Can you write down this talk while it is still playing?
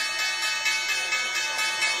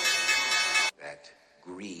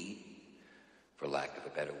for lack of a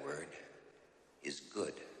better word, is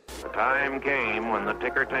good. The time came when the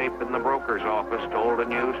ticker tape in the broker's office told a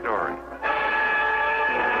new story.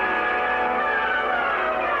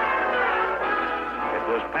 It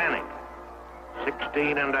was panic.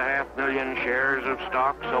 16.5 million shares of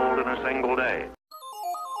stock sold in a single day.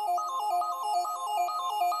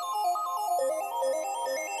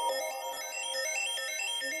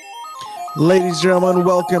 Ladies and gentlemen,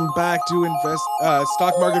 welcome back to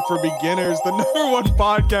Stock Market for Beginners, the #1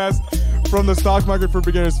 podcast from the Stock Market for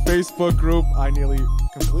Beginners Facebook group. I nearly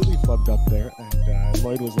completely flubbed up there, and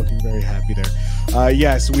Lloyd was looking very happy there.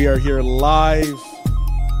 Yes, we are here live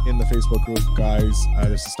in the Facebook group, guys.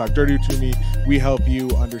 This is Stock Dirty to Me. We help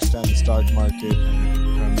you understand the stock market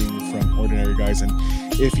and coming from ordinary guys. And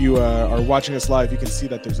if you are watching us live, you can see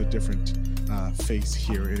that there's a different face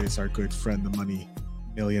here. It is our good friend, the money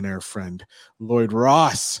millionaire friend, Lloyd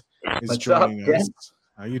Ross is What's joining up, us.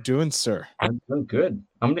 How you doing, sir? I'm doing good.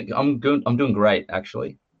 I'm good. I'm doing great,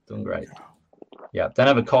 actually. Doing great. Yeah, don't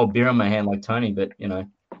have a cold beer on my hand like Tony, but you know,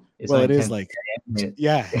 it's well, it is like,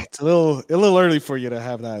 yeah, it's a little early for you to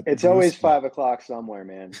have that. It's always 5 o'clock somewhere,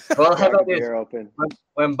 man. Well, how about this? Beer open.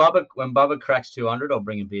 When Bubba cracks 200, I'll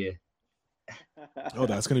bring a beer. Oh,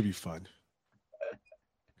 that's gonna be fun.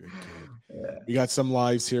 Good. Yeah. We got some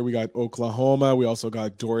lives here. We got Oklahoma. We also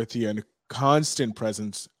got Dorothy, and constant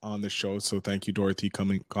presence on the show. So thank you, Dorothy,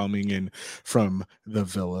 coming in from the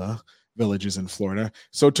villages in Florida.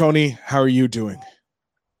 So Tony, how are you doing?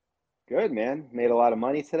 Good, man. Made a lot of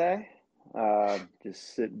money today.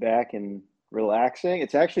 Just sitting back and relaxing.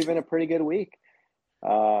 It's actually been a pretty good week.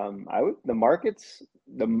 The markets,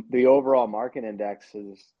 the overall market index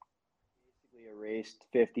has erased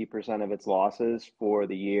 50% of its losses for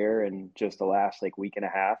the year in just the last week and a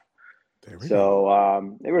half.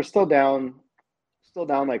 So they were still down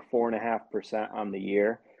like 4.5% on the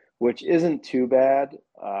year, which isn't too bad.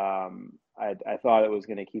 I thought it was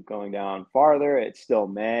going to keep going down farther. It still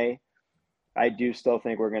may. I do still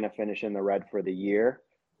think we're going to finish in the red for the year,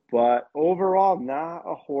 but overall, not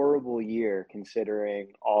a horrible year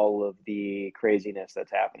considering all of the craziness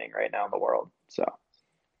that's happening right now in the world. So.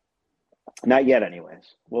 Not yet,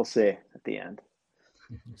 anyways. We'll see at the end.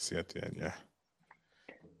 Yeah.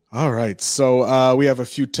 All right. So we have a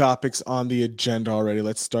few topics on the agenda already.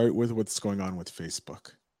 Let's start with what's going on with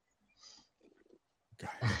Facebook.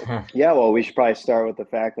 Yeah, well, we should probably start with the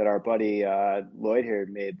fact that our buddy Lloyd here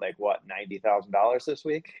made $90,000 this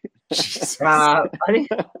week. I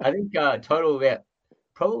think total about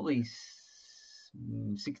probably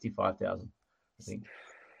 65,000. I think.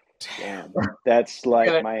 Damn, that's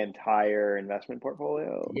my entire investment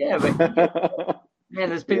portfolio. Yeah, but man,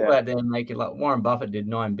 there's people out there making Warren Buffett did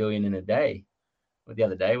 $9 billion in a day. The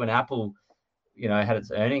other day when Apple, had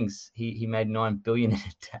its earnings, he made $9 billion in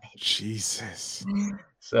a day. Jesus.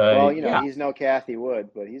 So he's no Cathie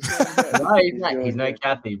Wood, but he's no, he's no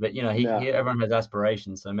Cathie, but everyone has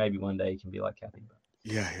aspirations, so maybe one day he can be like Cathie. But,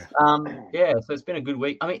 yeah. So it's been a good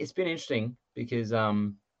week. I mean, it's been interesting because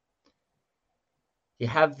you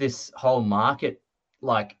have this whole market,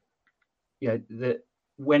 when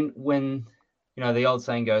the old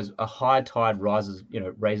saying goes, a high tide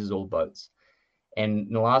raises all boats. And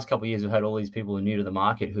in the last couple of years, we've had all these people who are new to the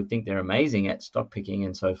market who think they're amazing at stock picking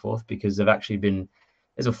and so forth because they've actually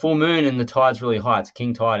there's a full moon and the tide's really high. It's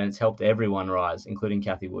king tide and it's helped everyone rise, including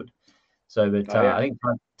Cathie Wood. So, I think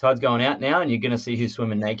tide's going out now and you're going to see who's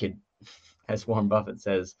swimming naked, as Warren Buffett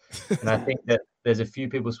says. And I think that there's a few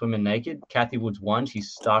people swimming naked. Cathie Wood's one.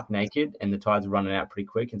 She's stark naked, and the tide's running out pretty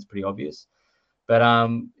quick. And it's pretty obvious. But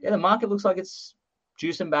the market looks like it's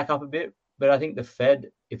juicing back up a bit. But I think the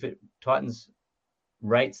Fed, if it tightens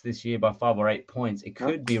rates this year by 5 or 8 points, it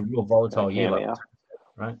could be a real volatile year,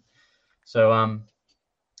 right? So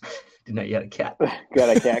didn't know you had a cat.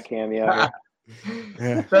 Got a cat cameo.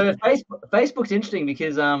 Yeah. So Facebook's interesting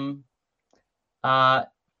because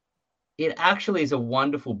it actually is a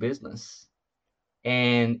wonderful business.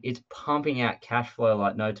 And it's pumping out cash flow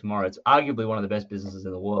like no tomorrow. It's arguably one of the best businesses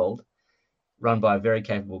in the world, run by a very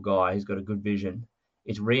capable guy who's got a good vision.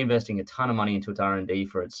 It's reinvesting a ton of money into its R&D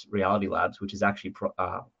for its Reality Labs, which is actually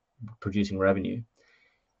producing revenue.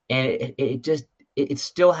 And it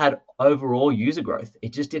still had overall user growth.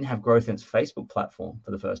 It just didn't have growth in its Facebook platform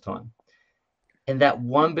for the first time. And that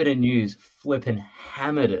one bit of news flipping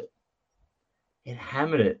hammered it. It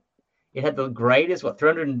hammered it. It had the greatest,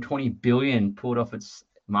 320 billion pulled off its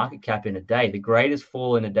market cap in a day, the greatest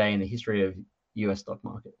fall in a day in the history of U.S. stock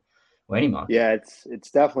market or any market. Yeah,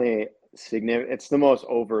 it's definitely significant. It's the most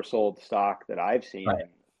oversold stock that I've seen in a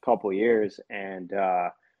couple of years. And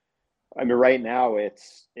right now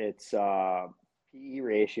it's PE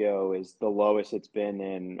ratio is the lowest it's been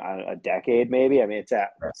in a decade, maybe. I mean, it's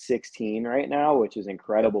at 16 right now, which is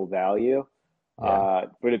incredible value. Yeah.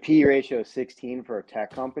 But a PE ratio of 16 for a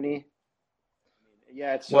tech company,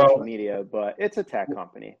 yeah, it's social Well, media, but it's a tech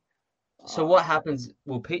company. so what happens?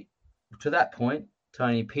 Well, Pete, to that point,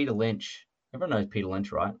 Tony, Peter Lynch, everyone knows Peter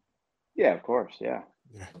Lynch, right? Yeah, of course. Yeah.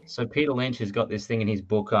 So Peter Lynch has got this thing in his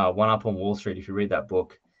book, One Up on Wall Street. If you read that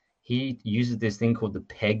book, he uses this thing called the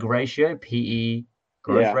PEG ratio, PE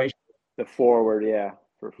growth Yeah. ratio. The forward. Yeah.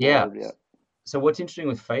 For Yeah. forward. Yeah. So what's interesting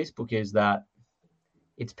with Facebook is that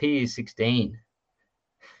its PE is 16,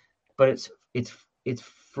 but it's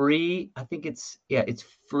free. I think it's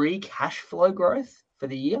free cash flow growth for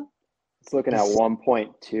the year. It's looking at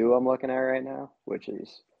 1.2. I'm looking at right now, which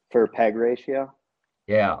is for PEG ratio.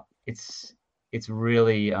 Yeah, it's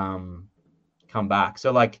really come back.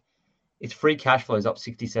 So like its free cash flow is up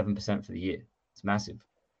 67% for the year. It's massive.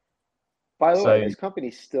 By the way, this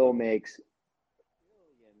company still makes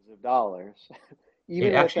billions of dollars,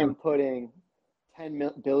 even with them putting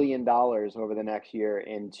 $10 billion over the next year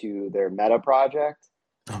into their Meta project.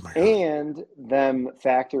 Oh my God. And them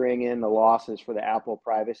factoring in the losses for the Apple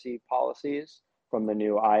privacy policies from the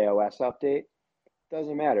new iOS update.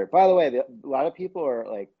 Doesn't matter. By the way, a lot of people are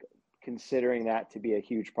like considering that to be a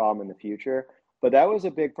huge problem in the future, but that was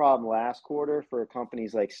a big problem last quarter for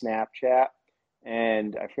companies like Snapchat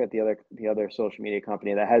and I forget the other social media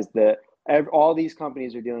company that has all these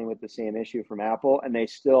companies are dealing with the same issue from Apple, and they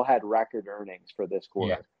still had record earnings for this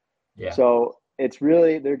quarter. Yeah. So it's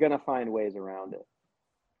really, they're going to find ways around it.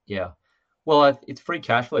 Yeah. Well, its free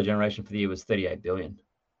cash flow generation for the year was 38 billion.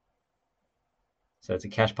 So it's a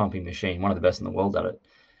cash pumping machine, one of the best in the world at it.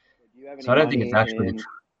 Do you have any so I don't think it's actually in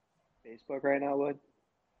Facebook right now, Wood?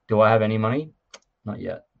 Do I have any money? Not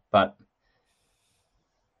yet, but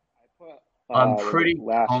I'm pretty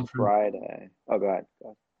last confident. Friday. Oh, go ahead.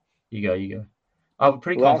 You go. I'm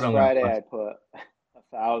pretty last confident. Friday I put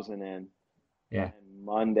 1,000 in. Yeah. And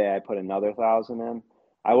Monday I put another 1,000 in.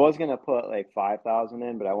 I was gonna put like 5,000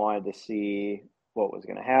 in, but I wanted to see what was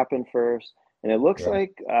gonna happen first. And it looks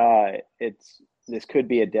like this could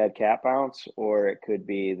be a dead cat bounce, or it could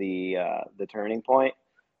be the turning point.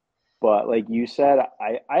 But like you said,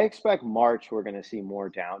 I expect March we're gonna see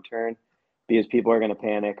more downturn because people are gonna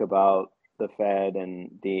panic about the Fed and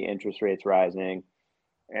the interest rates rising.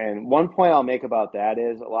 And one point I'll make about that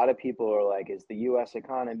is a lot of people are like, is the U.S.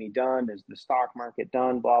 economy done? Is the stock market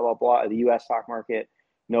done? Blah, blah, blah. The U.S. stock market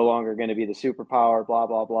no longer going to be the superpower, blah,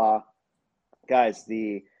 blah, blah. Guys,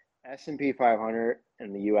 the S&P 500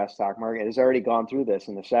 and the U.S. stock market has already gone through this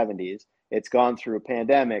in the 70s. It's gone through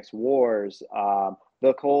pandemics, wars,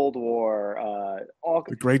 the Cold War,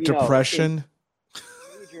 the Great Depression.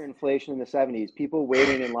 Major inflation in the 70s, people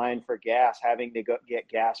waiting in line for gas, having to get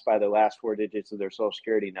gas by the last 4 digits of their social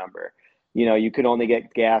security number. You know, you could only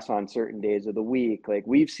get gas on certain days of the week. Like,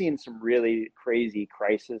 we've seen some really crazy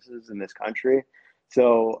crises in this country.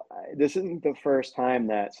 So this isn't the first time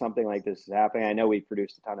that something like this is happening. I know we've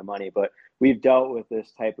produced a ton of money, but we've dealt with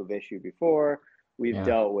this type of issue before. We've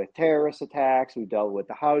dealt with terrorist attacks. We've dealt with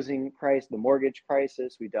the housing crisis, the mortgage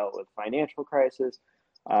crisis. We dealt with financial crisis.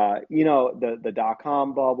 You know, the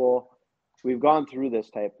dot-com bubble. We've gone through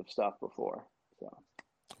this type of stuff before. So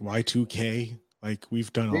Y2K, like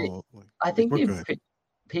we've done all. Like, I think we're good.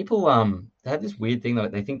 People they have this weird thing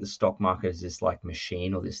that they think the stock market is this like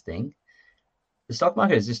machine or this thing. The stock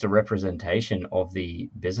market is just a representation of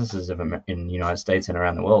the businesses in the United States and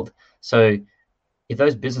around the world. So if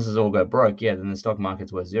those businesses all go broke, then the stock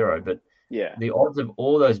market's worth zero. But the odds of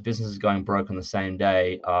all those businesses going broke on the same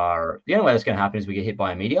day are, the only way that's going to happen is we get hit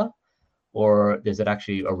by a meteor, or there's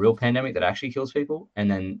actually a real pandemic that actually kills people,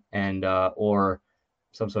 or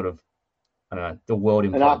some sort of, I don't know, the world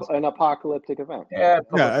implodes. An apocalyptic event.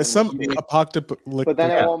 Some apocalyptic. But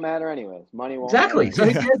then it won't matter anyways. Money won't exactly. matter. So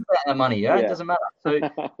who cares about that money? It doesn't matter. So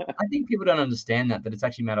I think people don't understand that it's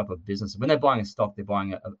actually made up of business. When they're buying a stock, they're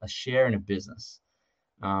buying a share in a business.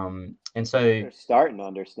 And so they're starting to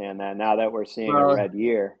understand that now that we're seeing a red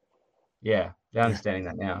year. Yeah, they're understanding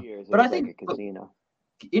that now. But I think like a casino.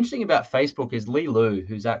 Interesting about Facebook is Li Lu,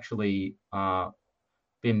 who's actually been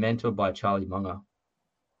mentored by Charlie Munger.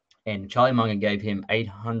 And Charlie Munger gave him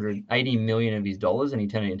 $80 million of his dollars, and he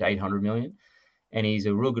turned it into $800 million. And he's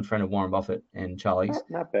a real good friend of Warren Buffett and Charlie's.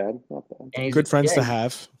 Not bad. And he's, good friends to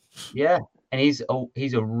have. Yeah, and he's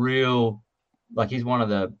a real, like, he's one of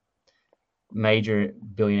the major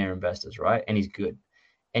billionaire investors, right? And he's good.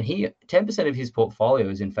 And 10% of his portfolio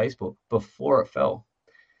is in Facebook before it fell.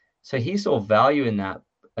 So he saw value in that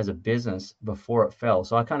as a business before it fell.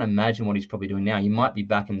 So I can't imagine what he's probably doing now. He might be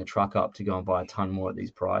backing the truck up to go and buy a ton more at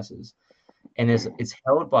these prices. and it's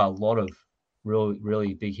held by a lot of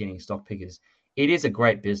really big hitting stock pickers. It is a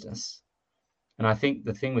great business, and I think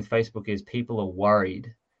the thing with Facebook is people are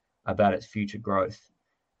worried about its future growth.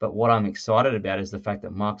 But what I'm excited about is the fact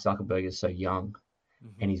that Mark Zuckerberg is so young,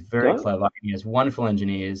 and he's very clever. He has wonderful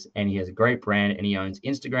engineers, and he has a great brand, and he owns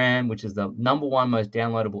Instagram, which is the #1 most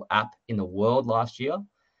downloadable app in the world last year,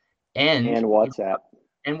 and WhatsApp.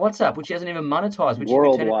 And WhatsApp, which he hasn't even monetized, which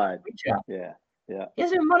worldwide. Yeah. Yeah. He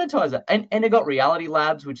hasn't even monetized it. And they got Reality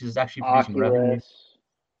Labs, which is actually producing revenue.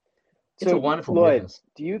 It's a wonderful business.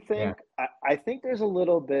 Do you think I think there's a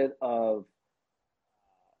little bit of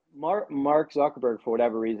Mark Zuckerberg, for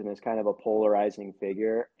whatever reason, is kind of a polarizing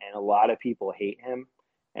figure, and a lot of people hate him.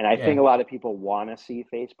 And I think a lot of people want to see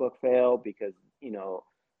Facebook fail because,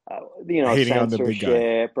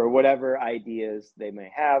 censorship or whatever ideas they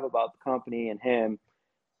may have about the company and him.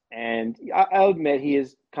 And I'll admit he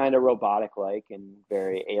is kind of robotic-like and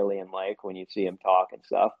very alien-like when you see him talk and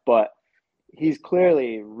stuff, but he's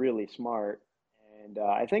clearly really smart. And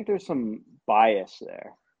I think there's some bias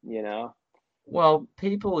there, Well,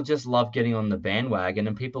 people just love getting on the bandwagon,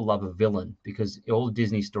 and people love a villain because all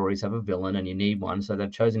Disney stories have a villain, and you need one. So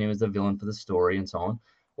they've chosen him as the villain for the story and so on.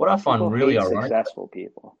 What I find people really hate ironic, successful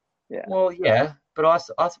people. Yeah. Well, yeah, but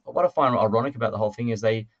what I find ironic about the whole thing is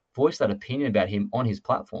they voice that opinion about him on his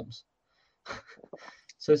platforms.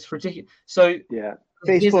 So it's ridiculous. So yeah,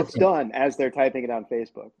 Facebook's done as they're typing it on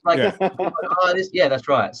Facebook. That's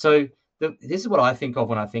right. So this is what I think of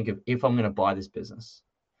when I think of if I'm going to buy this business.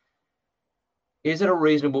 Is it a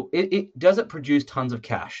reasonable? Does it produce tons of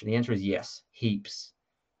cash? The answer is yes, heaps.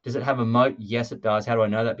 Does it have a moat? Yes, it does. How do I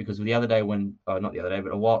know that? Because the other day not the other day,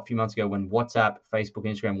 but a few months ago when WhatsApp, Facebook,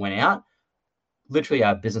 Instagram went out, literally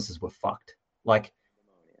our businesses were fucked.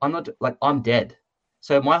 I'm dead.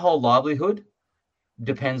 So my whole livelihood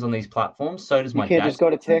depends on these platforms. So does my dad. You can't just go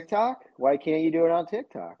to TikTok? Why can't you do it on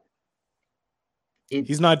TikTok?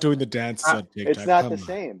 He's not doing the dance on TikTok. It's not the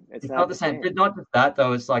same. It's not the same. But not just that,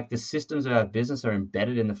 though. It's like the systems of our business are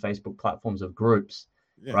embedded in the Facebook platforms of groups,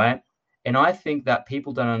 right? And I think that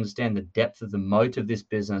people don't understand the depth of the moat of this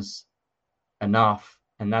business enough.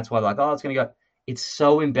 And that's why it's going to go. It's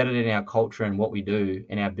so embedded in our culture and what we do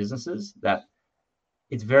in our businesses that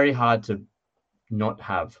it's very hard to not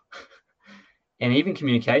have. And even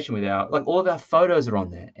communication with all of our photos are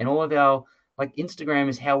on there, and all of our Instagram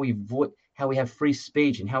is how we have free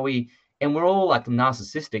speech and and we're all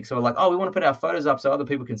narcissistic. So we're we want to put our photos up so other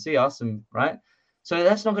people can see us, and right. So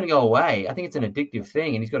that's not going to go away. I think it's an addictive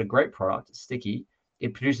thing, and he's got a great product. It's sticky.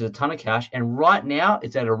 It produces a ton of cash, and right now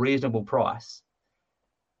it's at a reasonable price.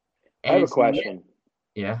 And I have a question.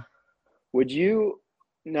 Yeah. Would you?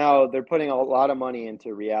 Now they're putting a lot of money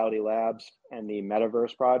into Reality Labs and the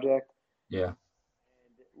Metaverse project. Yeah. And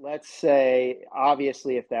let's say,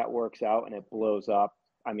 obviously, if that works out and it blows up,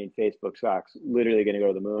 I mean, Facebook stock's literally going to go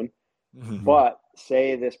to the moon. Mm-hmm. But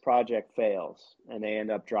say this project fails and they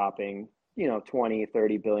end up dropping,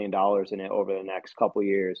 $20-30 billion in it over the next couple of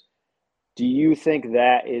years. Do you think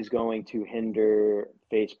that is going to hinder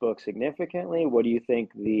Facebook significantly? What do you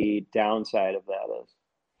think the downside of that is?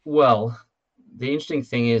 Well, the interesting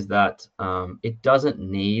thing is that it doesn't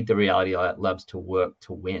need the Reality Labs to work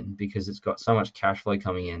to win because it's got so much cash flow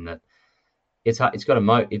coming in that it's got a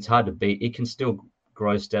moat. It's hard to beat. It can still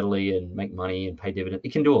grow steadily and make money and pay dividends.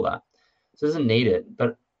 It can do all that. So it doesn't need it.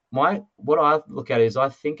 But what I look at is I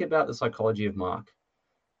think about the psychology of Mark.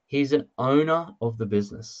 He's an owner of the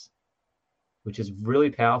business, which is really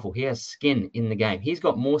powerful. He has skin in the game. He's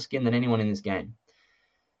got more skin than anyone in this game.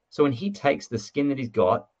 So when he takes the skin that he's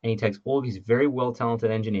got and he takes all of his very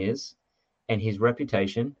well-talented engineers and his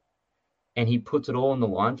reputation and he puts it all on the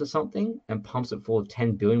line for something and pumps it full of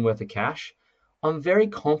 10 billion worth of cash, I'm very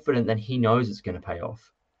confident that he knows it's going to pay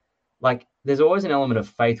off. There's always an element of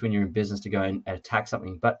faith when you're in business to go and attack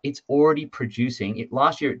something, but it's already producing.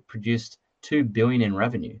 Last year, it produced 2 billion in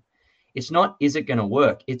revenue. It's not, is it going to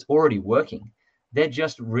work? It's already working. They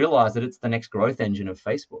just realized that it's the next growth engine of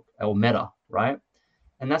Facebook or Meta, right?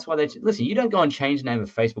 And that's why listen, you don't go and change the name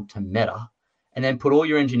of Facebook to Meta and then put all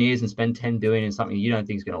your engineers and spend 10 billion in something you don't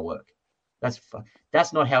think is going to work.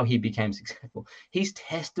 That's not how he became successful. He's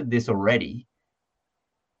tested this already.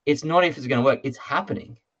 It's not if it's going to work, it's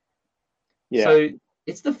happening. Yeah. So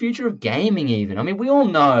it's the future of gaming even. I mean, we all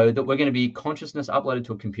know that we're going to be consciousness uploaded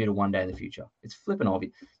to a computer one day in the future. It's flipping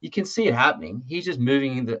obvious. You can see it happening. He's just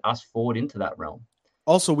moving us forward into that realm.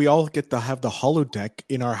 Also, we all get to have the holodeck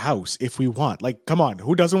in our house if we want. Come on,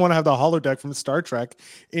 who doesn't want to have the holodeck from Star Trek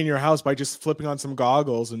in your house by just flipping on some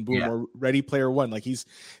goggles and boom, or Ready Player One? These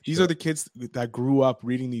are the kids that grew up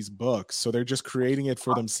reading these books, so they're just creating it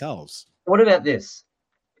for themselves. What about this?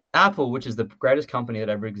 Apple, which is the greatest company that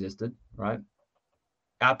ever existed, right?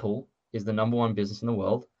 Apple is the number one business in the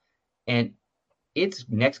world, and its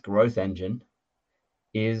next growth engine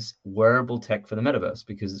is wearable tech for the metaverse,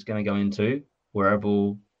 because it's going to go into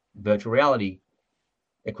wearable virtual reality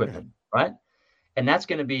equipment, right? And that's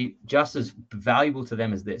going to be just as valuable to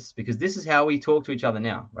them as this, because this is how we talk to each other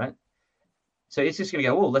now, right? So it's just going to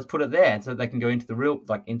go, oh, let's put it there so they can go into the real,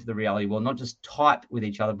 like into the reality world, not just type with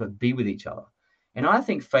each other, but be with each other. And I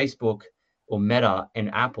think Facebook or Meta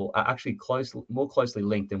and Apple are actually more closely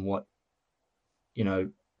linked than what,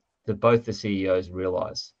 both the CEOs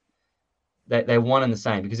realize. They're one and the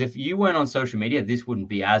same, because if you weren't on social media, this wouldn't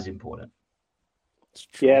be as important.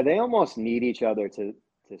 Yeah, they almost need each other to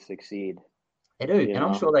succeed. They do, and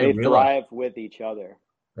I'm sure they thrive with each other.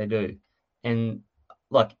 They do, and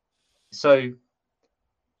so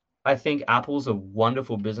I think Apple's a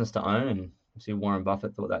wonderful business to own, and see Warren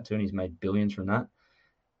Buffett thought that too, and he's made billions from that.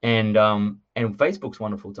 And Facebook's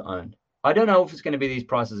wonderful to own. I don't know if it's going to be these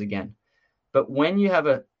prices again, but when you have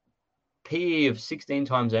a PE of 16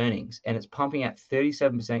 times earnings and it's pumping out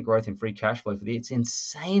 37% growth in free cash flow for the year, it's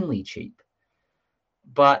insanely cheap.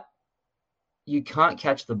 But you can't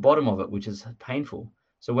catch the bottom of it, which is painful.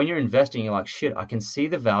 So when you're investing, you're like, shit, I can see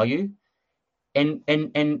the value. And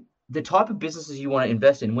the type of businesses you want to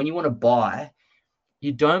invest in, when you want to buy,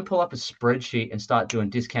 you don't pull up a spreadsheet and start doing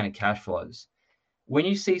discounted cash flows. When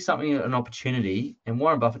you see something, an opportunity, and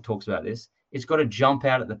Warren Buffett talks about this, it's got to jump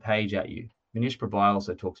out at the page at you. Manish Prabhai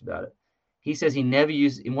also talks about it. He says he never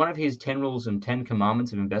used, in one of his 10 rules and 10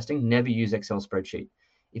 commandments of investing, never use Excel spreadsheet.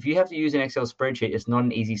 If you have to use an Excel spreadsheet, it's not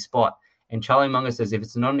an easy spot. And Charlie Munger says if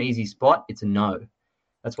it's not an easy spot, it's a no.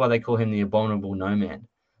 That's why they call him the abominable no man.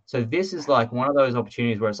 So this is like one of those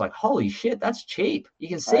opportunities where it's like, holy shit, that's cheap. You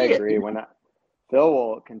can see it. I agree. Phil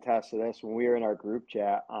will contest to this. When we were in our group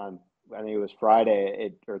chat on, I think it was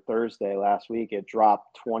Friday or Thursday last week, it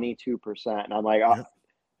dropped 22%. And I'm like,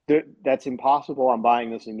 that's impossible. I'm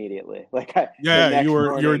buying this immediately. You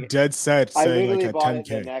were dead set saying I literally at bought 10K. it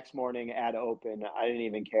the next morning at open. I didn't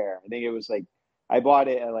even care. I think it was I bought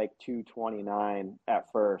it at 229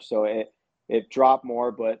 at first. So it dropped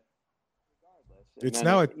more, but it's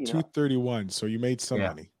now at 231. So you made some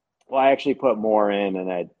money. Well, I actually put more in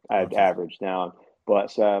and I'd averaged down.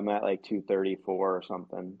 But so I'm at 234 or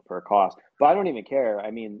something for a cost. But I don't even care.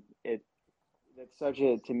 I mean, it's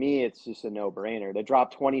to me, it's just a no-brainer. They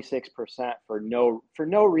dropped 26% for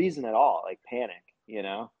no reason at all, panic,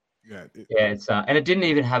 Yeah. It's and it didn't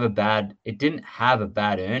even have a bad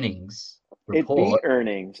earnings report. It beat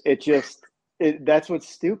earnings. That's what's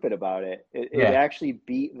stupid about it. It actually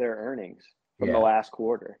beat their earnings from the last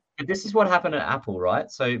quarter. But this is what happened at Apple, right?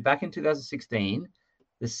 So back in 2016,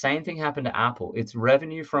 the same thing happened to Apple. Its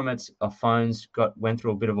revenue from its phones went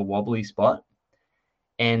through a bit of a wobbly spot.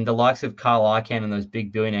 And the likes of Carl Icahn and those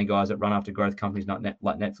big billionaire guys that run after growth companies like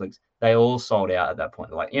Netflix, they all sold out at that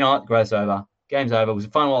point. They're like, you know what, growth's over, game's over. It was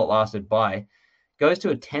fun while it lasted. Bye. Goes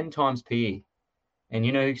to a 10 times PE. And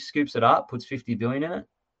you know who scoops it up, puts 50 billion in it?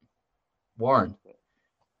 Warren.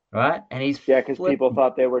 Right? And he's because people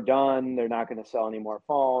thought they were done. They're not going to sell any more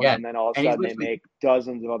phones. Yeah. And then all of a sudden they make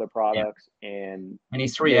dozens of other products and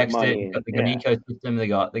he's 3x'd it. They got the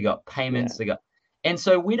ecosystem. They got payments. They got. And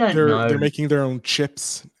so we don't know. They're making their own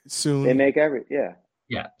chips soon. They make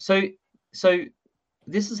Yeah. So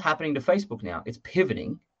this is happening to Facebook now. It's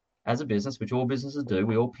pivoting as a business, which all businesses do.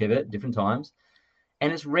 We all pivot at different times.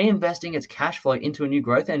 And it's reinvesting its cash flow into a new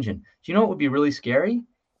growth engine. Do you know what would be really scary?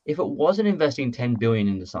 If it wasn't investing 10 billion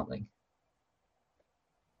into something.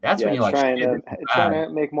 That's when you're like, trying to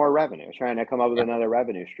make more revenue, trying to come up with another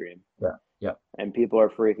revenue stream. Yeah. And people are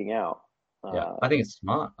freaking out. I think it's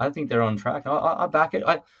smart. I think they're on track. I back it.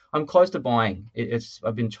 I'm close to buying.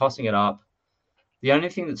 I've been tossing it up. The only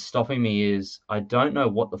thing that's stopping me is I don't know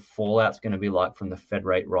what the fallout's going to be like from the Fed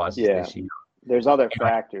rate rises this year. There's other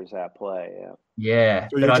factors at play. Yeah.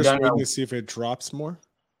 So you're just waiting to see if it drops more?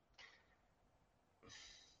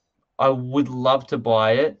 I would love to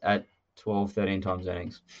buy it at 12, 13 times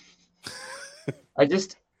earnings. Do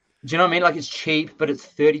you know what I mean? It's cheap, but it's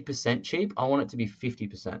 30% cheap. I want it to be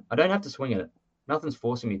 50%. I don't have to swing at it. Nothing's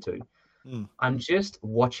forcing me to. I'm just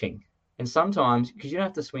watching. And sometimes, because you don't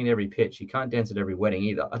have to swing every pitch, you can't dance at every wedding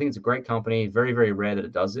either. I think it's a great company. Very, very rare that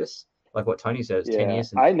it does this. Like what Tony says, 10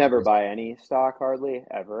 years. I never buy any stock hardly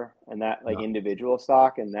ever. And that individual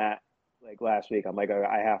stock and that last week, I'm like,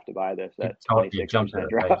 I have to buy this at 26%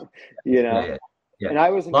 drop, Yeah. And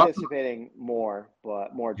I was anticipating more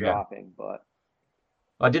dropping, but.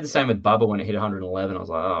 I did the same with Bubba when it hit 111. I was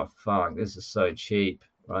like, oh, fuck, this is so cheap,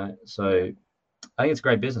 right? So I think it's a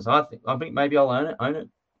great business. I think maybe I'll own it.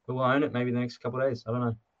 We'll own it maybe the next couple of days. I don't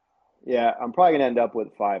know. Yeah, I'm probably gonna end up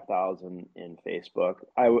with 5,000 in Facebook.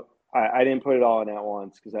 I didn't put it all in at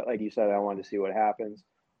once because, like you said, I wanted to see what happens.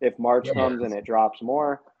 If March Yeah. comes and it drops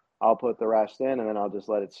more, I'll put the rest in, and then I'll just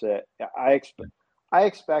let it sit. I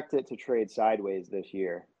expect it to trade sideways this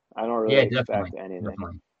year. I don't really Yeah, expect definitely. anything.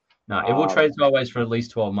 Definitely. No, it will trade sideways for at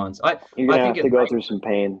least 12 months. You're I gonna think have to go through some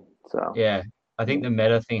pain, so yeah, I think the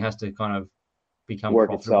meta thing has to kind of become work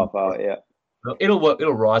profitable. itself out. Yeah. It'll work.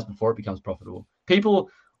 It'll rise before it becomes profitable. People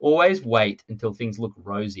always wait until things look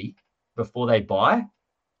rosy before they buy,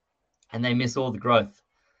 and they miss all the growth.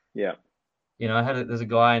 Yeah. You know, there's a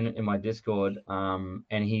guy in my Discord, and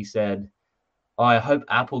he said, I hope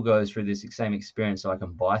Apple goes through this same experience so I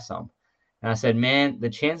can buy some. And I said, man, the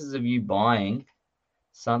chances of you buying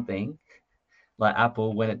something like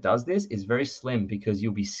Apple when it does this is very slim because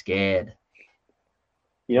you'll be scared.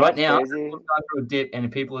 You know Right what's now, crazy? Apple's going through a dip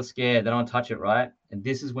and people are scared. They don't touch it, right? And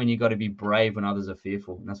this is when you got to be brave when others are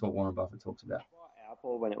fearful. And that's what Warren Buffett talks about.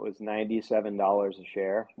 Apple when it was $97 a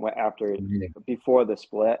share Amazing. before the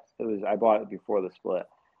split. I bought it before the split,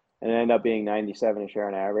 and it ended up being 97 a share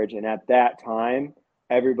on average. And at that time,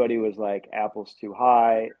 everybody was like, Apple's too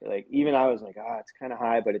high. Like even I was like, it's kind of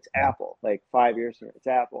high, but it's Apple. Like 5 years from now, it's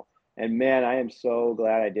Apple. And man, I am so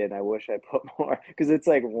glad I did. And I wish I put more because it's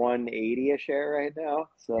like 180 a share right now.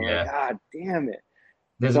 So I'm like, God damn it.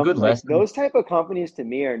 There's a good lesson. Those type of companies to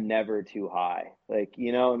me are never too high. Like,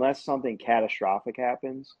 unless something catastrophic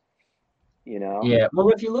happens, Yeah. Well,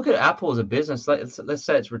 if you look at Apple as a business, let's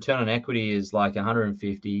say its return on equity is like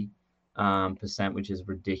 150%, which is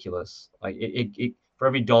ridiculous. Like it for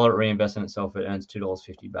every dollar it reinvests in itself, it earns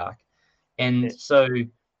 $2.50 back. And so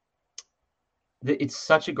it's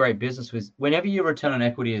such a great business with whenever your return on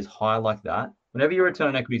equity is high like that, whenever your return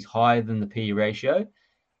on equity is higher than the PE ratio,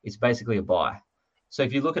 it's basically a buy. So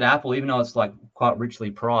if you look at Apple, even though it's like quite richly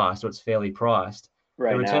priced or it's fairly priced,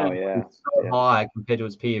 right the return on now, equity is so high compared to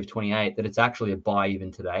its PE of 28 that it's actually a buy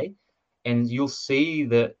even today. And you'll see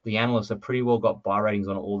that the analysts have pretty well got buy ratings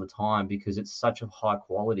on it all the time because it's such a high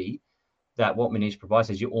quality that what Manish provides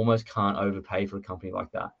is you almost can't overpay for a company like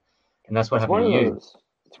that. And that's what happened to you.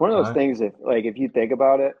 It's one of those things if you think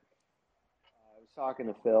about it, I was talking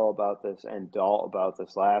to Phil about this and Dalt about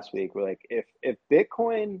this last week. We're like, if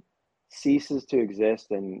Bitcoin ceases to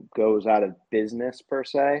exist and goes out of business per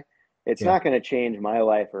se, it's not going to change my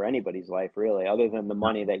life or anybody's life really, other than the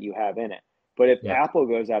money that you have in it. But if Apple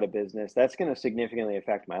goes out of business, that's going to significantly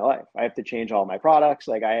affect my life. I have to change all my products.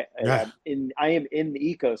 Like I am in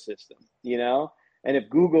the ecosystem, and if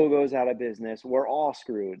Google goes out of business, we're all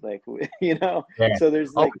screwed. Like, so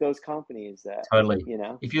there's like those companies that, totally,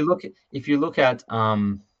 if you look at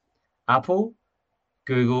Apple,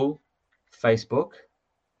 Google, Facebook,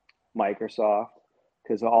 Microsoft,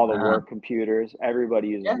 because all the work computers, everybody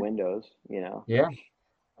uses Windows, Yeah,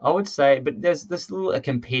 I would say, but there's this little a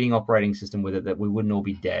competing operating system with it that we wouldn't all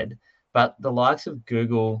be dead. But the likes of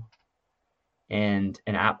Google and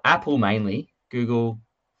Apple mainly, Google,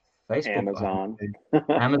 Facebook, Amazon.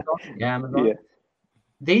 Amazon. Yeah.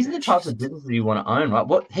 These are the types of businesses you want to own,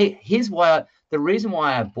 right? Here's why the reason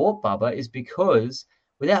why I bought Bubba is because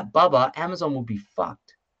without Bubba, Amazon would be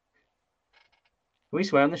fucked. Can we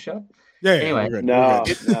swear on the show? Yeah. Anyway, no,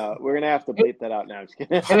 we're gonna have to bleep that out now.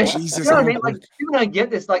 Jesus, you know what I mean? Like, people don't get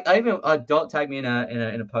this. Like, Dot tagged me in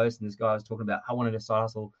a post, and this guy was talking about I wanted a side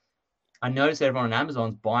hustle. I noticed everyone on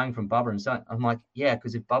Amazon's buying from Bubba and selling. I'm like, yeah,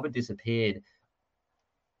 because if Bubba disappeared,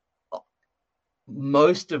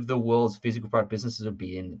 most of the world's physical product businesses would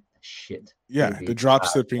be in shit. Yeah, the drop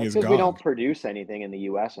shipping is gone. We don't produce anything in the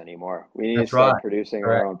U.S. anymore. We need to start producing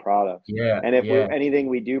our own products. Yeah, and if anything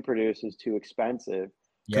we do produce is too expensive.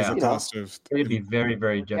 Because the cost of it'd be very,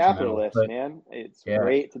 very detrimental. Capitalist, man. It's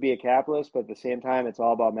great to be a capitalist, but at the same time, it's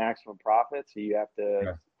all about maximum profit. So you have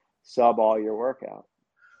to sub all your work out.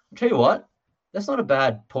 I'll tell you what, that's not a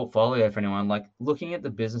bad portfolio for anyone. Like looking at the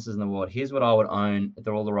businesses in the world, here's what I would own if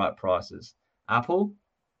they're all the right prices: Apple,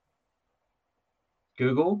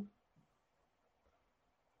 Google,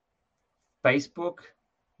 Facebook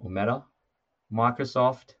or Meta,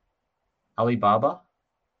 Microsoft, Alibaba,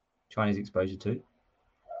 Chinese exposure too,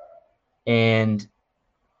 and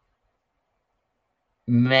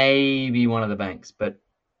maybe one of the banks, but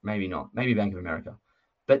maybe not. Maybe Bank of America.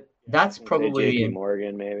 But that's probably JP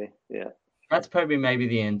Morgan, maybe. Yeah. That's probably maybe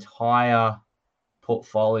the entire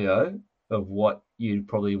portfolio of what you'd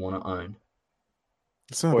probably want to own.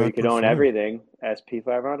 Or you could own everything.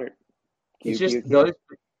 SP500. It's just those.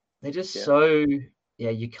 They're just so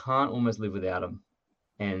you can't almost live without them,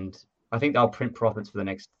 and I think they'll print profits for the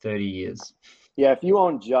next 30 years. Yeah, if you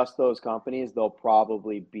own just those companies, they'll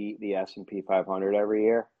probably beat the S&P 500 every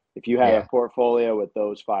year. if you had Yeah. a portfolio with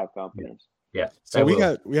those 5 companies. Yeah. So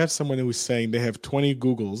we have someone who was saying they have 20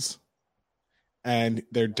 Googles and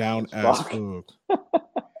they're down as Fuck. fuck.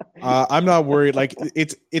 I'm not worried. Like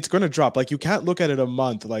it's going to drop. Like you can't look at it a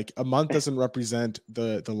month. Like a month doesn't represent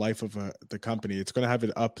the life of the company. It's going to have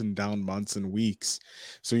it up and down months and weeks.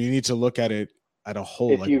 So you need to look at it at a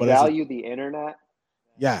whole. If like, you what is it? value the internet,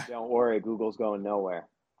 Yeah. don't worry, Google's going nowhere.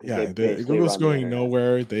 Yeah, They basically Google's run the going internet.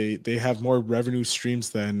 nowhere. They have more revenue streams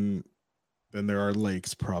than there are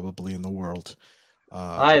lakes probably in the world.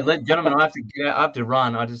 Gentlemen, I have to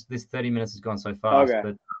run. This 30 minutes has gone so fast. Okay.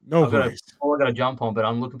 But No I've got worries. to jump on. But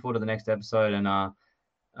I'm looking forward to the nenext episode, and I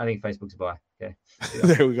think Facebook's a buy. Okay.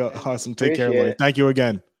 There we go. Awesome. Take care, Appreciate Lloyd. it. Thank you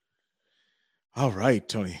again. All right,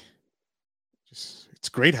 Tony. It's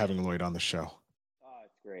great having Lloyd on the show. Oh,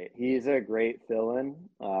 it's great. He's a great fill-in.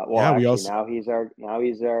 Yeah, we also- now he's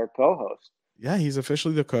our co-host. Yeah, he's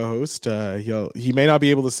officially the co-host. He may not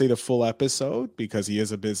be able to say the full episode because he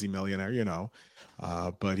is a busy millionaire,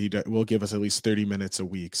 but he will give us at least 30 minutes a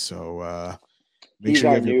week. So make He's sure you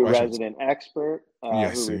our have your new questions. resident expert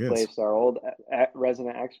Yes, who he is. replaced our old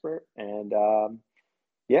resident expert. And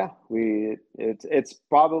it's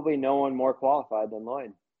probably no one more qualified than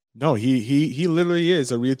Lloyd. No, he literally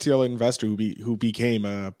is a retail investor who became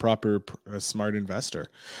a proper smart investor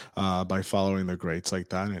by following the greats like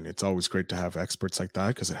that. And it's always great to have experts like that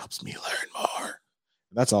because it helps me learn more.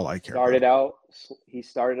 That's all I care about. He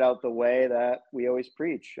started out the way that we always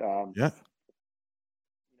preach.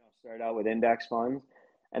 Started out with index funds.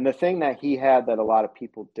 And the thing that he had that a lot of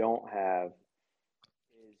people don't have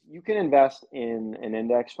is you can invest in an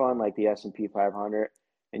index fund like the S&P 500,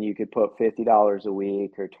 and you could put $50 a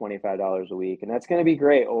week or $25 a week, and that's going to be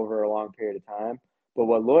great over a long period of time. But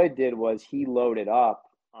what Lloyd did was he loaded up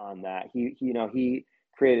on that. He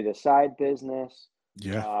created a side business.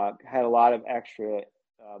 Yeah. Had a lot of extra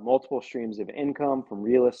multiple streams of income from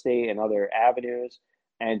real estate and other avenues,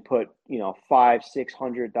 and put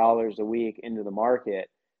 $500-$600 a week into the market.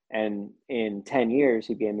 And in 10 years,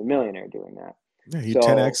 he became a millionaire doing that. Yeah, he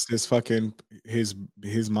 10x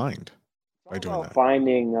his mind by doing that.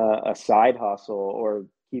 Finding a side hustle or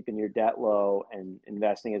keeping your debt low and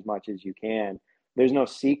investing as much as you can. There's no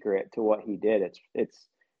secret to what he did. It's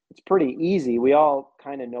pretty easy. We all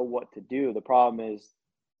kind of know what to do. The problem is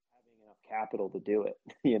having enough capital to do it.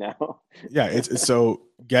 Yeah, it's so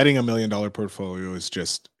getting $1 million portfolio is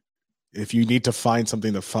just, if you need to find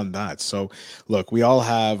something to fund that. So look, we all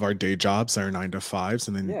have our day jobs, our 9 to 5s,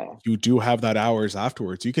 and then you do have that hours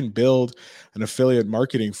afterwards. You can build an affiliate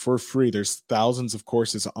marketing for free. There's thousands of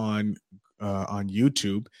courses on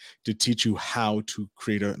YouTube to teach you how to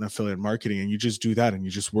create an affiliate marketing. And you just do that and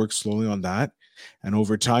you just work slowly on that. And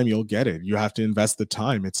over time, you'll get it. You have to invest the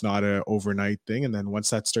time. It's not an overnight thing. And then once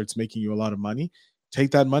that starts making you a lot of money, take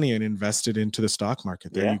that money and invest it into the stock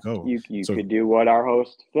market. There you go. You could do what our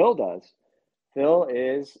host Phil does. Phil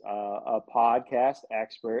is a podcast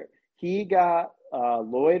expert. He got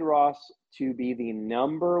Lloyd Ross to be the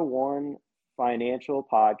 #1 financial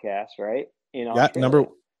podcast, right? In Australia.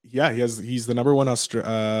 He's the #1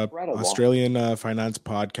 Australian finance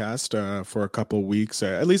podcast for a couple of weeks,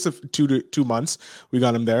 at least 2 months. We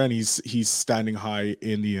got him there, and he's standing high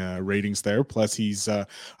in the ratings there. Plus, he's a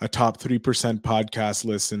top 3% podcast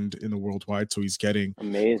listened in the worldwide, so he's getting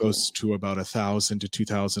close to about 1,000 to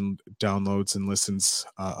 2,000 downloads and listens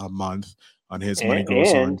a month on his Money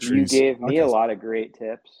Goes On. And you gave me a lot of great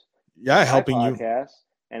tips. Yeah, helping you.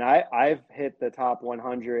 And I've hit the top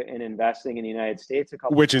 100 in investing in the United States a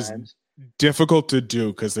couple Which times. Is difficult to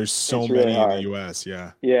do because there's so many in the US.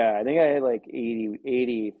 Yeah. Yeah. I think I had like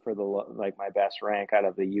 80 for my best rank out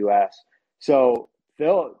of the US. So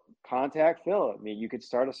contact Phil. I mean, you could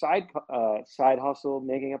start a side hustle,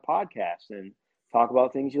 making a podcast and talk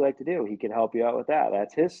about things you like to do. He could help you out with that.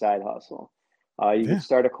 That's his side hustle. You could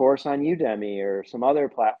start a course on Udemy or some other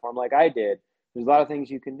platform like I did. There's a lot of things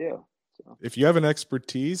you can do. If you have an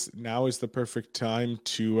expertise, now is the perfect time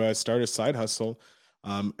to start a side hustle.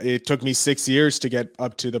 It took me 6 years to get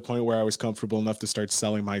up to the point where I was comfortable enough to start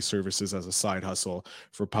selling my services as a side hustle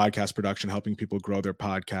for podcast production, helping people grow their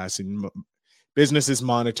podcasts, and businesses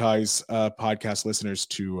monetize podcast listeners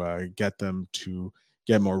to get them to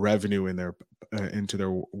get more revenue into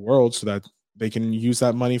their world so that they can use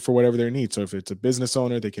that money for whatever their needs. So if it's a business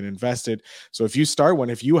owner, they can invest it. So if you start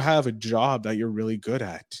one, if you have a job that you're really good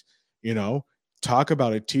at, talk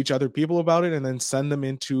about it, teach other people about it, and then send them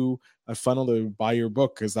into a funnel to buy your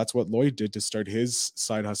book, because that's what Lloyd did to start his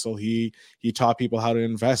side hustle. He taught people how to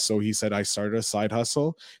invest. So he said, I started a side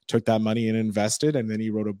hustle, took that money and invested, and then he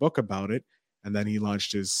wrote a book about it. and then he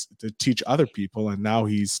launched his to teach other people, and now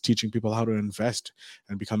he's teaching people how to invest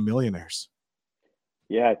and become millionaires.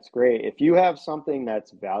 Yeah, it's great. If you have something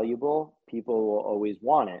that's valuable, people will always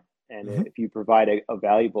want it. And if you provide a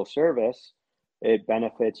valuable service, it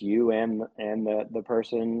benefits you and the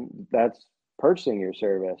person that's purchasing your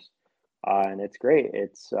service. And it's great.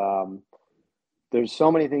 It's there's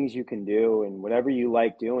so many things you can do and whatever you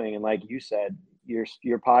like doing. And like you said, your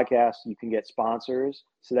podcast, you can get sponsors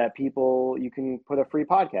so that you can put a free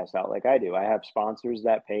podcast out like I do. I have sponsors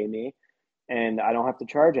that pay me and I don't have to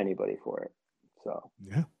charge anybody for it. So,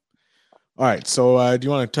 yeah. All right. So do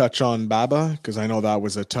you want to touch on Baba? Because I know that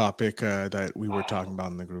was a topic that we were talking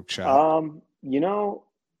about in the group chat. You know,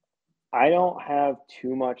 I don't have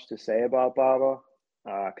too much to say about Baba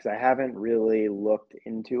because I haven't really looked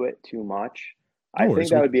into it too much. I think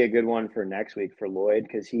that would be a good one for next week for Lloyd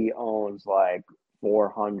because he owns like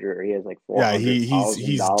 400. He has like 400. Yeah,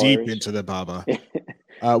 he's deep into the Baba.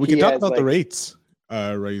 We can talk about the rates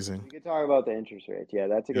raising. We could talk about the interest rates. Yeah,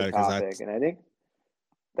 that's a good topic, and I think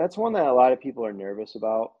that's one that a lot of people are nervous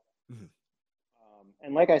about. Mm-hmm.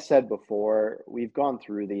 And like I said before, we've gone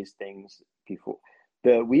through these things before.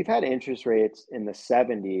 We've had interest rates in the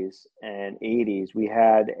 70s and 80s. We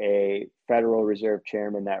had a Federal Reserve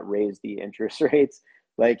chairman that raised the interest rates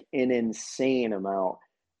like an insane amount.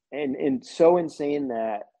 And so insane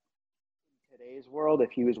that in today's world, if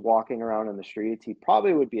he was walking around in the streets, he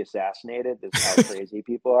probably would be assassinated. This is how crazy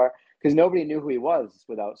people are because nobody knew who he was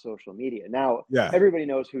without social media. Now, everybody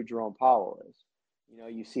knows who Jerome Powell is. You know,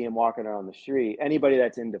 you see him walking around the street. Anybody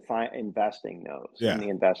that's into investing knows in the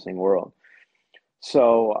investing world.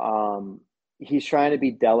 So he's trying to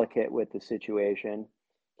be delicate with the situation.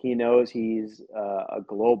 He knows he's a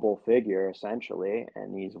global figure essentially,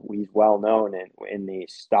 and he's well known in the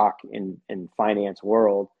stock in finance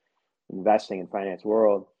world, investing in finance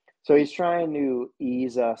world. So he's trying to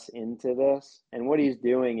ease us into this. And what he's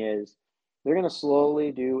doing is they're going to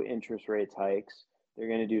slowly do interest rates hikes. They're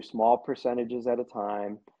going to do small percentages at a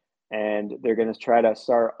time, and they're going to try to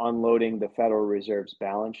start unloading the Federal Reserve's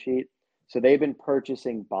balance sheet. So they've been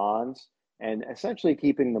purchasing bonds and essentially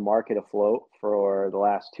keeping the market afloat for the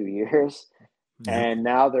last 2 years. Yeah. And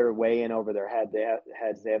now they're way in over their heads.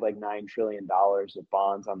 They have like $9 trillion of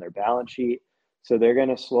bonds on their balance sheet. So they're going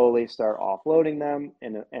to slowly start offloading them.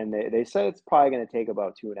 And they said it's probably going to take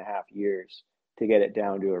about 2.5 years to get it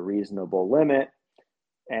down to a reasonable limit.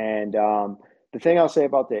 And the thing I'll say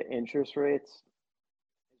about the interest rates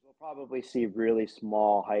is we'll probably see really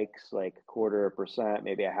small hikes, like 0.25%,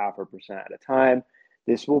 maybe 0.5% at a time.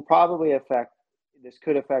 This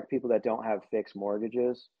could affect people that don't have fixed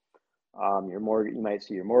mortgages. You might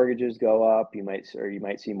see your mortgages go up. You might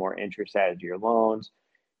see more interest added to your loans.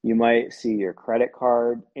 You might see your credit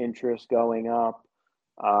card interest going up.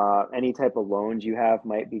 Any type of loans you have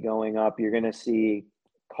might be going up. You're going to see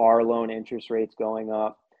car loan interest rates going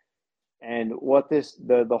up. And what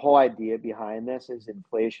the whole idea behind this is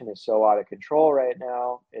inflation is so out of control right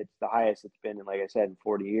now. It's the highest it's been in, like I said, in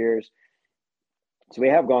 40 years. So we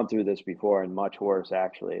have gone through this before and much worse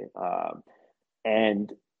actually.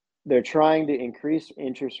 And they're trying to increase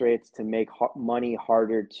interest rates to make it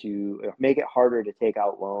harder to take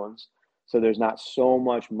out loans. So there's not so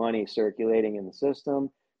much money circulating in the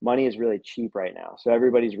system. Money is really cheap right now. So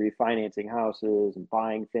everybody's refinancing houses and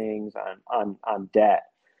buying things on debt.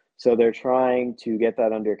 So they're trying to get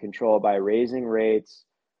that under control by raising rates,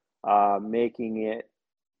 making it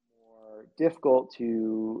more difficult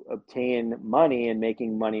to obtain money and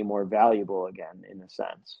making money more valuable again, in a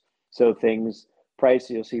sense. So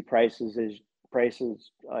you'll see prices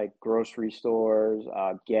like grocery stores,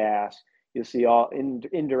 gas. You'll see all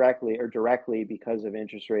indirectly or directly because of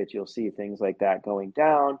interest rates. You'll see things like that going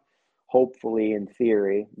down. Hopefully, in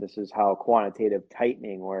theory, this is how quantitative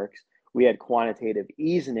tightening works. We had quantitative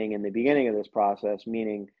easing in the beginning of this process,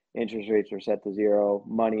 meaning interest rates were set to zero.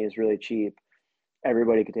 Money is really cheap.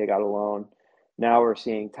 Everybody could take out a loan. Now we're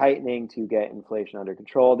seeing tightening to get inflation under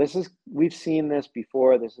control. We've seen this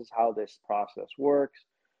before. This is how this process works.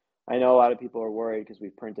 I know a lot of people are worried because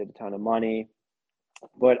we've printed a ton of money,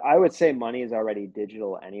 but I would say money is already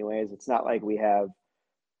digital anyways. It's not like we have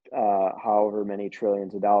however many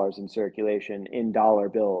trillions of dollars in circulation in dollar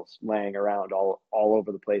bills laying around all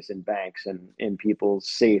over the place in banks and in people's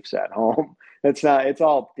safes at home. It's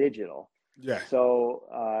all digital. Yeah. So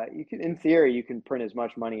in theory, you can print as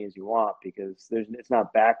much money as you want because it's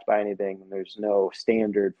not backed by anything. And there's no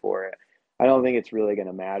standard for it. I don't think it's really going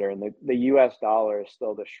to matter. And the U.S. dollar is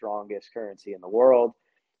still the strongest currency in the world.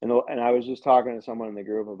 And I was just talking to someone in the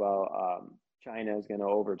group about China is going to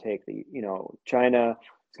overtake China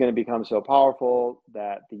it's going to become so powerful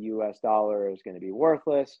that the US dollar is going to be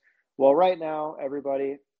worthless. Well, right now,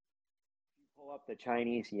 everybody, pull up the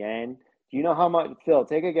Chinese yuan. Do you know how much, Phil,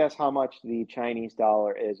 take a guess how much the Chinese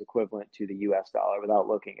dollar is equivalent to the US dollar without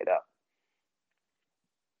looking it up?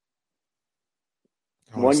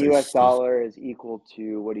 One US dollar is equal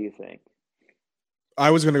to, what do you think? I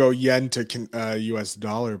was going to go yen to US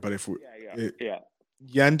dollar, but if we,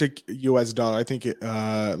 yen to US dollar, I think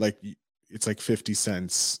it's like 50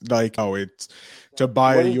 cents. Like, it's to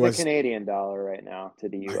buy what a is US the Canadian dollar right now to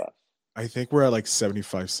the US? I think we're at like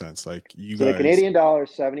 75 cents. Like you so guys. The Canadian dollar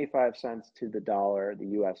is 75 cents to the dollar, the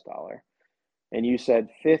US dollar. And you said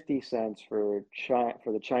 50 cents for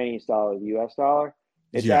the Chinese dollar, the US dollar.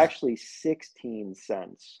 It's actually 16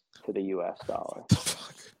 cents to the US dollar. What the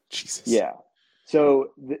fuck? Jesus. Yeah.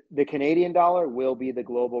 So the Canadian dollar will be the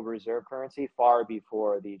global reserve currency far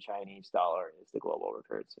before the Chinese dollar is the global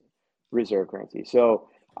reserve currency. So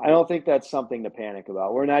I don't think that's something to panic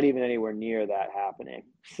about. We're not even anywhere near that happening.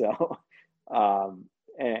 So,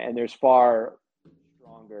 and there's far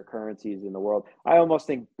stronger currencies in the world. I almost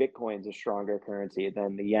think Bitcoin's a stronger currency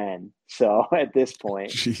than the yen. So at this point,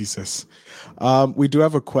 Jesus. We do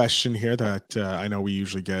have a question here that I know we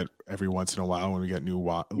usually get every once in a while when we get new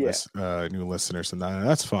listeners, and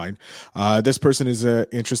that's fine. This person is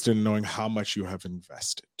interested in knowing how much you have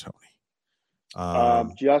invested, Tony.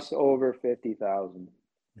 Just over 50,000.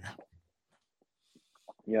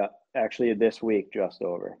 Yeah, actually this week, just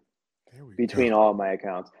over. Between all of my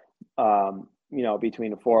accounts.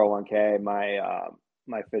 Between the 401k,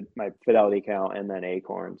 my Fidelity account, and then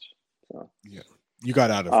Acorns. So yeah, you got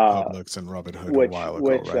out of Publix and Robinhood a while ago,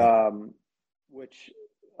 right?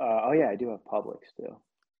 I do have Publix too.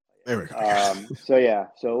 There we go.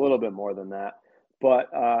 So a little bit more than that, but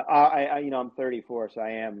I'm 34, so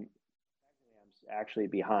I'm actually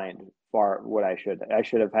behind what I should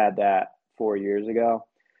have had that 4 years ago,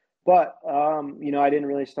 but I didn't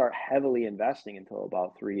really start heavily investing until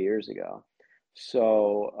about 3 years ago.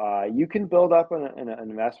 So you can build up an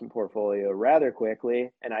investment portfolio rather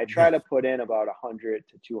quickly, and I try to put in about $100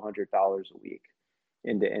 to $200 a week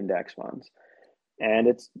into index funds, and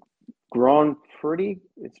it's grown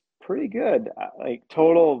it's pretty good. Like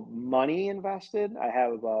total money invested, I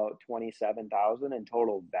have about 27,000, and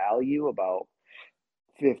total value about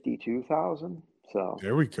 52,000. So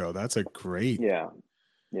there we go. That's a great. Yeah.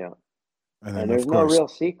 And there's no real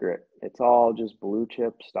secret. It's all just blue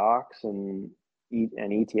chip stocks and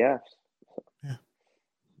ETFs. Yeah.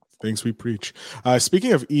 Things we preach.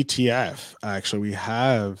 Speaking of ETF, actually, we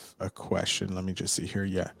have a question. Let me just see here.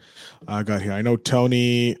 Yeah, I got here. I know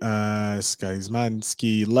Tony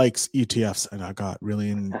Skysmansky likes ETFs, and I got really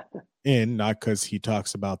in not because he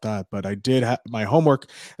talks about that, but I did have my homework,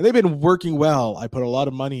 and they've been working well. I put a lot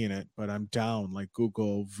of money in it, but I'm down like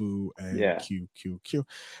Google, VU, and QQQ.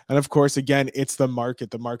 And of course, again, it's the market.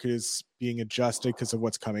 The market is being adjusted because of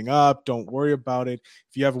what's coming up. Don't worry about it.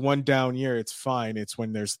 If you have one down year, it's fine. It's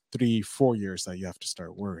when there's 3-4 years that you have to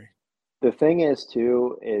start worrying. The thing is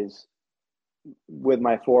with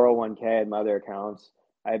my 401k and my other accounts,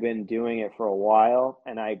 I've been doing it for a while,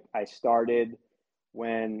 and I started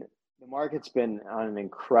when the market's been on an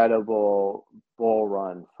incredible bull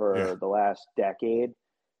run for the last decade.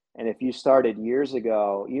 And if you started years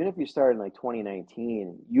ago, even if you started in like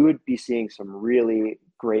 2019, you would be seeing some really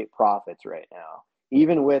great profits right now.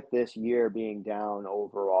 Even with this year being down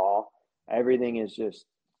overall, everything is just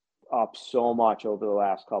up so much over the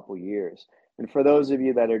last couple of years. And for those of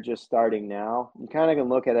you that are just starting now, you kind of can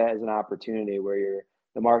look at it as an opportunity where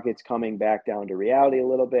the market's coming back down to reality a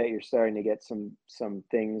little bit. You're starting to get some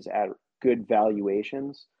things at good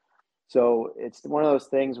valuations. So it's one of those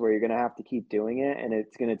things where you're going to have to keep doing it, and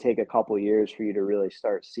it's going to take a couple of years for you to really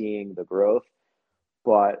start seeing the growth.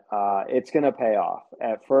 But it's going to pay off.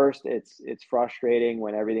 At first, it's frustrating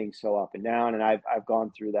when everything's so up and down, and I've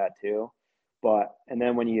gone through that too. And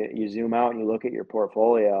then when you zoom out and you look at your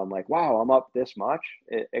portfolio, I'm like, wow, I'm up this much.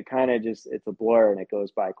 It kind of just, it's a blur and it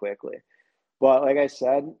goes by quickly. But like I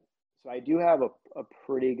said, so I do have a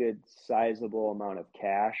pretty good sizable amount of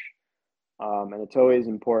cash. And it's always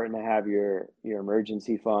important to have your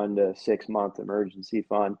emergency fund, a 6-month emergency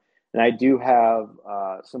fund. And I do have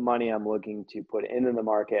some money I'm looking to put into the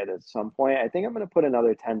market at some point. I think I'm going to put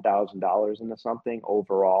another $10,000 into something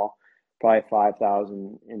overall, probably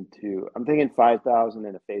 5,000 into, I'm thinking 5,000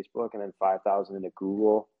 into Facebook and then 5,000 into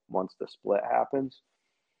Google once the split happens.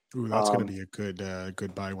 Ooh, that's going to be a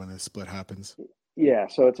good buy when the split happens. Yeah,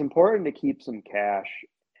 so it's important to keep some cash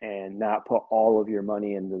and not put all of your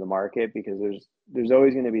money into the market, because there's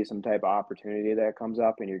always going to be some type of opportunity that comes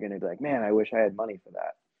up, and you're going to be like, man, I wish I had money for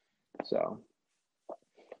that. So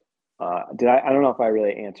I don't know if I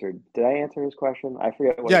really answered. Did I answer his question? I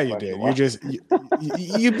forget what Yeah, his you question did.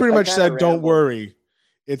 was. You pretty I much kinda said, "Don't rambled. worry,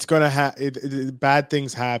 it's gonna bad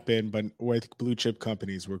things happen, but with blue chip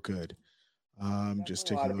companies, we're good." Just Definitely a lot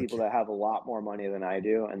taking a of look people here. that have a lot more money than I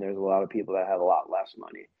do, and there's a lot of people that have a lot less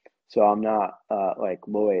money. So I'm not like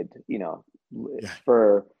Lloyd, Yeah.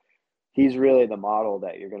 for he's really the model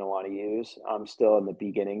that you're going to want to use. I'm still in the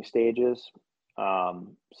beginning stages.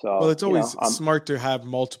 Well, So, it's always I'm smart to have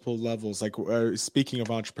multiple levels. Like speaking of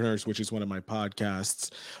entrepreneurs, which is one of my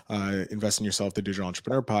podcasts, Invest in Yourself, the Digital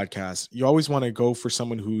Entrepreneur Podcast. You always want to go for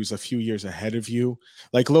someone who's a few years ahead of you.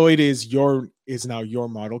 Like Lloyd is now your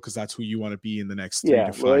model because that's who you want to be in the next three yeah,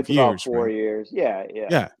 to well, five it's about years, 4 years. Yeah, yeah,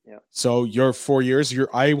 yeah. yeah. So you're 4 years.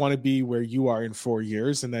 I want to be where you are in 4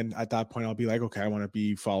 years, and then at that point, I'll be like, okay, I want to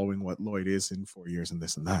be following what Lloyd is in 4 years, and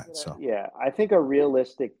this and that. So Yeah, I think a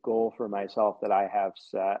realistic goal for myself that I have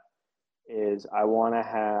set is I want to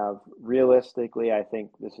have realistically, I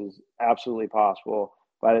think this is absolutely possible.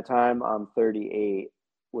 By the time I'm 38,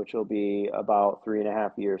 which will be about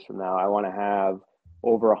 3.5 years from now, I want to have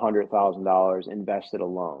over $100,000 invested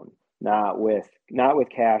alone, not with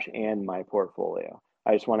cash and my portfolio.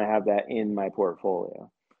 I just want to have that in my portfolio.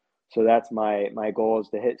 So that's my goal is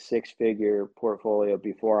to hit six-figure portfolio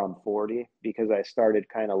before I'm 40 because I started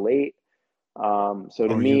kind of late. So to oh,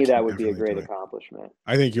 you me, can that would be a definitely do great it. accomplishment.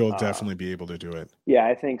 I think you'll Uh, definitely be able to do it. yeah,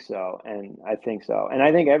 I think so, and I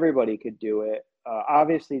think everybody could do it.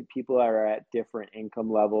 Obviously, people are at different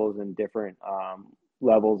income levels and different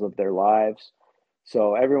levels of their lives,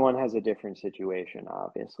 so everyone has a different situation,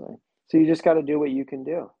 obviously. So you just got to do what you can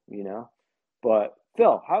do. But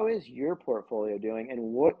Phil, how is your portfolio doing, and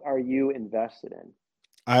what are you invested in?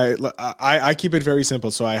 I keep it very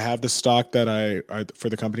simple. So I have the stock that I for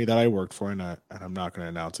the company that I worked for, and I'm not going to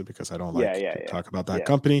announce it because I don't Yeah, like yeah, to yeah, talk about that yeah.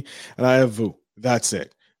 company. And I have Vu. That's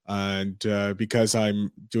it. And because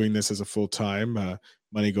I'm doing this as a full time,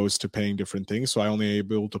 money goes to paying different things. So I only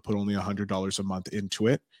able to put only $100 a month into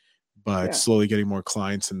it, but Yeah. slowly getting more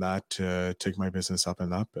clients in that to take my business up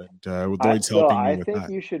and up. And Lloyd's Phil, helping me I with think that.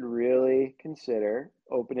 you should really consider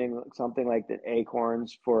opening something like the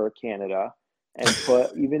Acorns for Canada and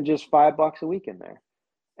put even just $5 a week in there.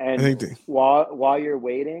 I And think the, while you're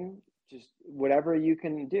waiting, just whatever you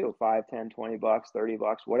can do, 5, 10, $20,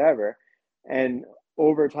 $30, whatever. And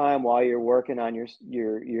over time, while you're working on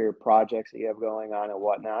your projects that you have going on and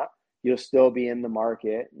whatnot, you'll still be in the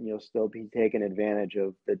market and you'll still be taking advantage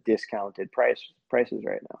of the discounted prices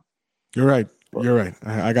right now. you're right. But You're right.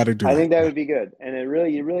 I got to do I that. think that Yeah. would be good. And you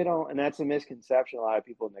really don't, and that's a misconception. A lot of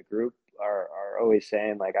people in the group are always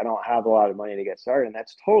saying, like, I don't have a lot of money to get started. And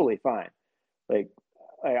that's totally fine. Like,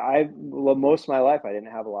 well, most of my life, I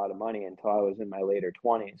didn't have a lot of money until I was in my later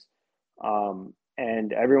 20s.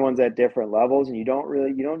 And everyone's at different levels, and you don't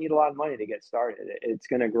need a lot of money to get started. It's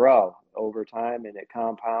going to grow over time and it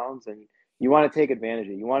compounds, and you want to take advantage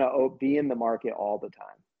of it. You want to be in the market all the time,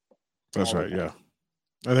 That's all the right. time. Yeah.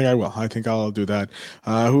 I think I will. I think I'll do that.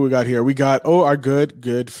 Who we got here? We got our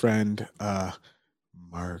good friend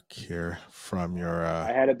Mark here from your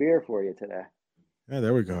I had a beer for you today. yeah,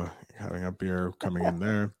 there we go. Having a beer coming in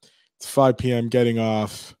there. It's 5 p.m. getting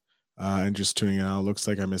off and just tuning in out. Looks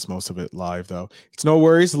like I missed most of it live though. It's no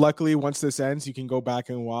worries. Luckily, once this ends, you can go back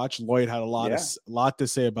and watch. Lloyd had a Yeah. lot to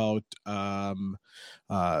say about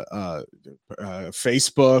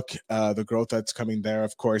Facebook, the growth that's coming there.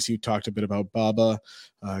 Of course, you talked a bit about Baba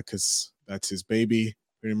because that's his baby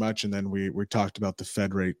pretty much, and then we talked about the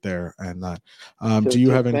Fed rate there and that. To Do you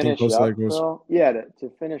to have anything finish posted that up, goes Phil. Yeah, to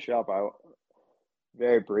finish up, I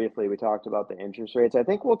very briefly we talked about the interest rates. I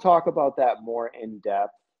think we'll talk about that more in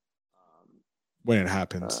depth. when it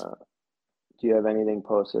happens? Uh, do you have anything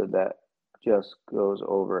posted that just goes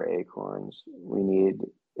over Acorns? We need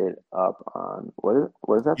it up on what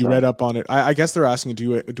does that You say? read up on it. I guess they're asking,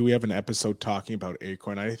 do we have an episode talking about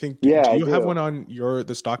Acorn? I think, Yeah, do I you have do. one on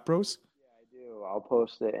the Stock Bros? I do. I'll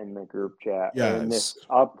post it in the group chat or in Yes. this.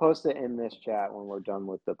 I'll post it in this chat when we're done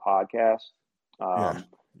with the podcast. Yeah.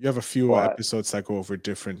 You have a few But episodes that go over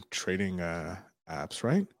different trading apps,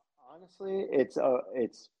 right? honestly, it's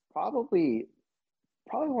probably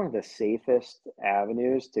one of the safest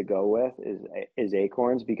avenues to go with is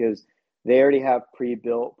Acorns because they already have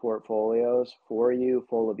pre-built portfolios for you,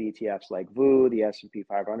 full of ETFs like VU, the S&P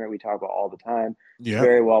 500. We talk about all the time. It's Yeah.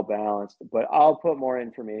 very well balanced. But I'll put more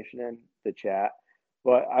information in the chat.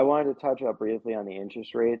 But I wanted to touch up briefly on the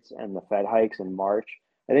interest rates and the Fed hikes in March.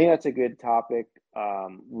 I think that's a good topic.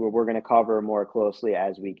 We're going to cover more closely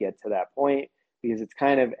as we get to that point because it's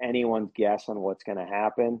kind of anyone's guess on what's going to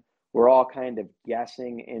happen. we're all kind of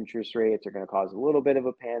guessing interest rates are going to cause a little bit of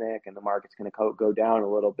a panic and the market's going to go down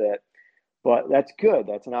a little bit. But that's good.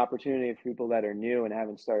 That's an opportunity for people that are new and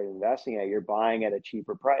haven't started investing yet. You're buying at a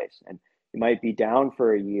cheaper price, and you might be down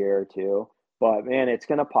for a year or two, but man, it's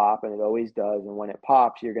going to pop, and it always does. And when it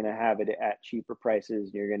pops, you're going to have it at cheaper prices.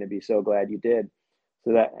 And you're going to be so glad you did.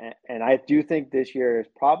 So that, and I do think this year is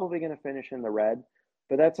probably going to finish in the red,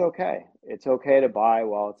 but that's okay. It's okay to buy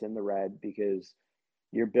while it's in the red because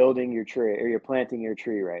you're building your tree, or you're planting your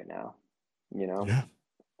tree right now, you know? Yeah.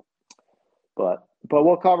 But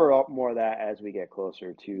we'll cover up more of that as we get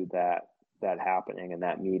closer to that happening and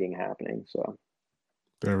that meeting happening. So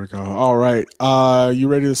there we go. All right. You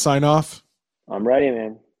ready to sign off? I'm ready,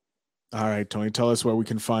 man. All right, Tony, tell us where we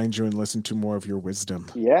can find you and listen to more of your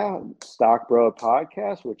wisdom. Yeah, Stock Bro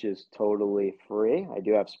Podcast, which is totally free. I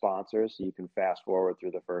do have sponsors, so you can fast forward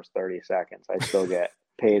through the first 30 seconds. I still get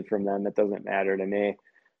paid from them. It doesn't matter to me.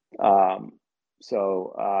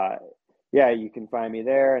 Yeah, you can find me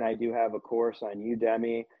there. And I do have a course on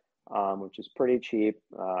Udemy, which is pretty cheap.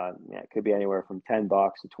 It could be anywhere from $10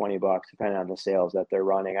 to $20, depending on the sales that they're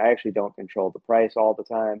running. I actually don't control the price all the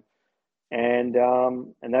time. And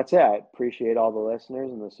that's it. I appreciate all the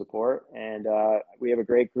listeners and the support. And we have a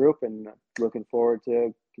great group, and looking forward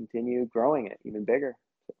to continue growing it even bigger.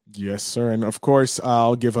 Yes, sir. And of course,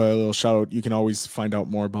 I'll give a little shout out. You can always find out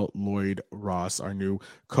more about Lloyd Ross, our new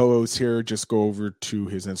co-host here. Just go over to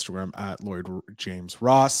his Instagram at Lloyd James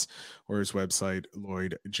Ross, or his website,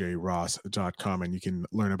 lloydjross.com. And you can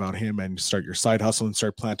learn about him and start your side hustle and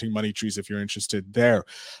start planting money trees if you're interested there.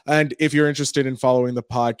 And if you're interested in following the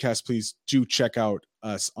podcast, please do check out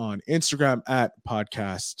us on Instagram at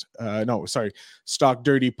Stock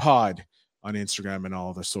Dirty Pod on Instagram and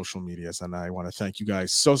all the social medias. And I want to thank you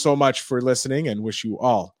guys so much for listening and wish you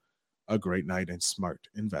all a great night and smart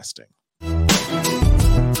investing.